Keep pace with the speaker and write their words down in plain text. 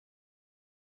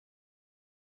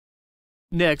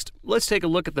Next, let's take a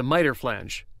look at the miter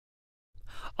flange.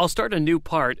 I'll start a new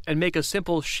part and make a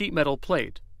simple sheet metal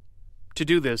plate. To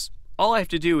do this, all I have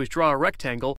to do is draw a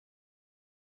rectangle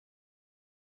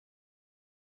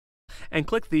and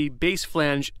click the Base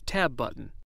Flange tab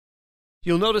button.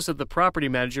 You'll notice that the property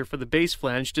manager for the base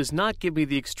flange does not give me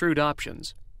the extrude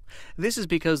options. This is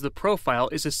because the profile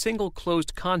is a single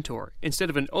closed contour instead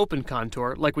of an open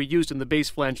contour like we used in the base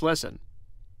flange lesson.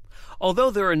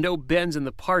 Although there are no bends in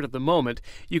the part at the moment,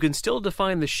 you can still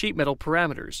define the sheet metal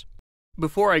parameters.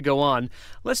 Before I go on,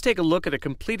 let's take a look at a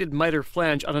completed miter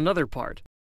flange on another part.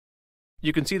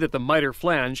 You can see that the miter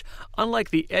flange, unlike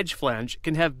the edge flange,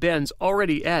 can have bends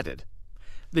already added.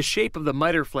 The shape of the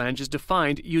miter flange is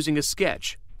defined using a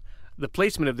sketch. The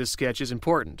placement of this sketch is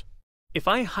important. If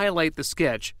I highlight the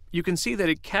sketch, you can see that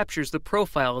it captures the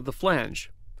profile of the flange.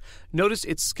 Notice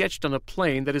it's sketched on a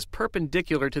plane that is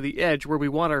perpendicular to the edge where we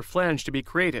want our flange to be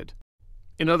created.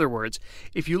 In other words,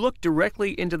 if you look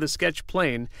directly into the sketch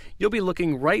plane, you'll be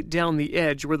looking right down the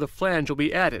edge where the flange will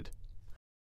be added.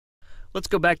 Let's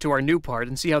go back to our new part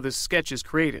and see how this sketch is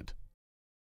created.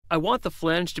 I want the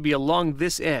flange to be along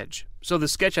this edge, so the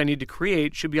sketch I need to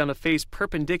create should be on a face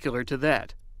perpendicular to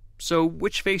that. So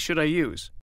which face should I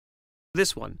use?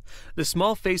 This one, the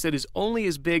small face that is only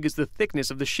as big as the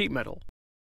thickness of the sheet metal.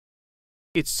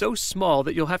 It's so small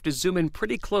that you'll have to zoom in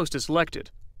pretty close to select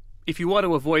it. If you want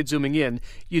to avoid zooming in,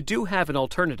 you do have an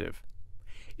alternative.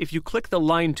 If you click the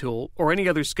Line tool or any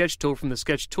other sketch tool from the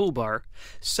Sketch toolbar,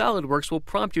 SOLIDWORKS will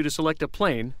prompt you to select a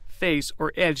plane, face,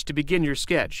 or edge to begin your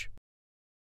sketch.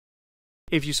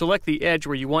 If you select the edge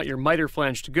where you want your miter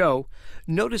flange to go,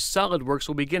 notice SOLIDWORKS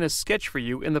will begin a sketch for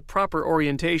you in the proper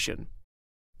orientation.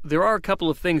 There are a couple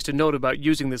of things to note about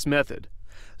using this method.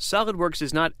 SOLIDWORKS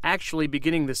is not actually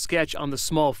beginning the sketch on the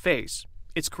small face.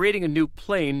 It's creating a new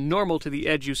plane normal to the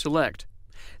edge you select.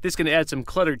 This can add some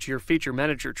clutter to your feature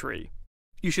manager tree.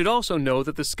 You should also know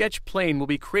that the sketch plane will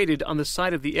be created on the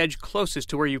side of the edge closest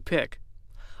to where you pick.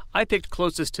 I picked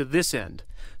closest to this end,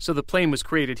 so the plane was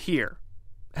created here.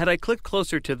 Had I clicked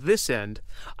closer to this end,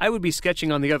 I would be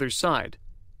sketching on the other side.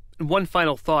 And one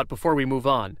final thought before we move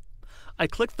on. I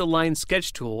clicked the Line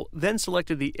Sketch tool, then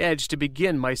selected the edge to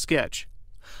begin my sketch.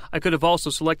 I could have also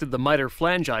selected the miter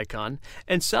flange icon,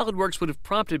 and SOLIDWORKS would have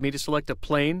prompted me to select a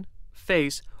plane,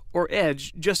 face, or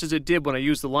edge just as it did when I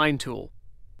used the Line tool.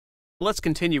 Let's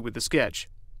continue with the sketch.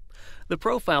 The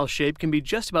profile shape can be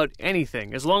just about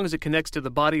anything as long as it connects to the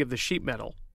body of the sheet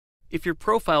metal. If your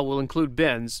profile will include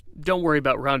bends, don't worry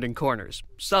about rounding corners.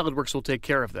 SOLIDWORKS will take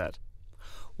care of that.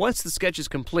 Once the sketch is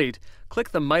complete,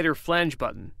 click the Miter Flange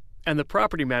button, and the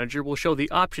Property Manager will show the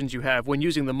options you have when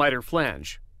using the miter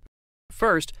flange.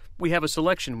 First, we have a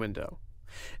selection window.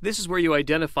 This is where you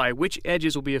identify which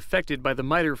edges will be affected by the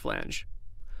miter flange.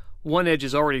 One edge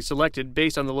is already selected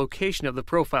based on the location of the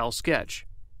profile sketch.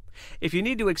 If you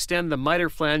need to extend the miter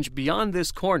flange beyond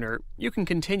this corner, you can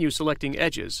continue selecting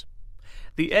edges.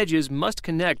 The edges must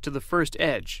connect to the first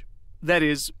edge. That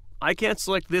is, I can't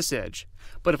select this edge,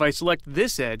 but if I select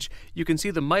this edge, you can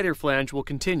see the miter flange will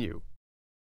continue.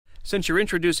 Since you're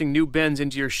introducing new bends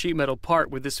into your sheet metal part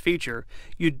with this feature,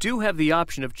 you do have the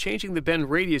option of changing the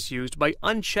bend radius used by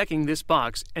unchecking this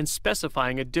box and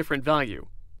specifying a different value.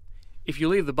 If you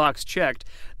leave the box checked,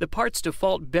 the part's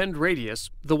default bend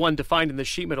radius, the one defined in the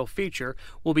sheet metal feature,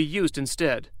 will be used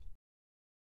instead.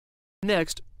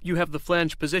 Next, you have the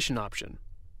flange position option.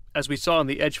 As we saw in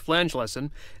the edge flange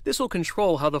lesson, this will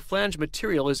control how the flange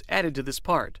material is added to this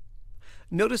part.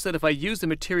 Notice that if I use the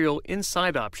material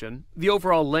inside option, the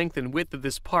overall length and width of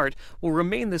this part will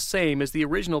remain the same as the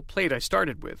original plate I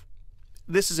started with.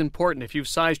 This is important if you've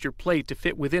sized your plate to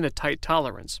fit within a tight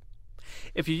tolerance.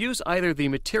 If you use either the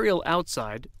material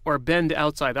outside or bend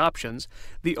outside options,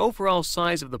 the overall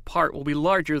size of the part will be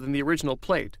larger than the original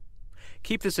plate.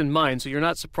 Keep this in mind so you're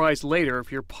not surprised later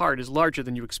if your part is larger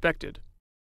than you expected.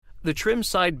 The trim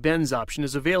side bends option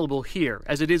is available here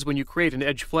as it is when you create an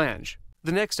edge flange.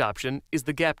 The next option is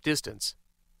the gap distance.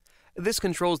 This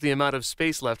controls the amount of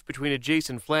space left between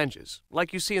adjacent flanges,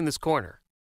 like you see in this corner.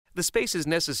 The space is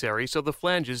necessary so the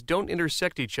flanges don't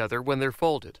intersect each other when they're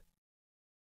folded.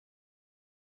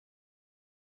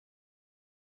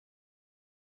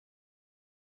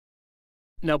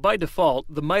 Now by default,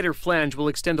 the miter flange will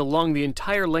extend along the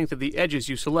entire length of the edges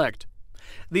you select.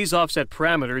 These offset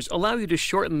parameters allow you to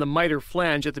shorten the miter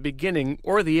flange at the beginning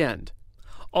or the end.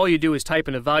 All you do is type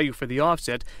in a value for the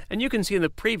offset, and you can see in the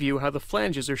preview how the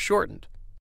flanges are shortened.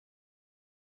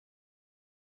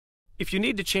 If you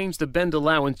need to change the bend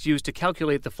allowance used to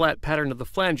calculate the flat pattern of the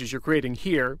flanges you're creating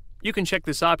here, you can check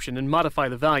this option and modify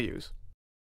the values.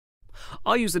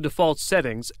 I'll use the default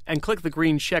settings and click the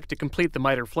green check to complete the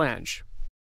miter flange.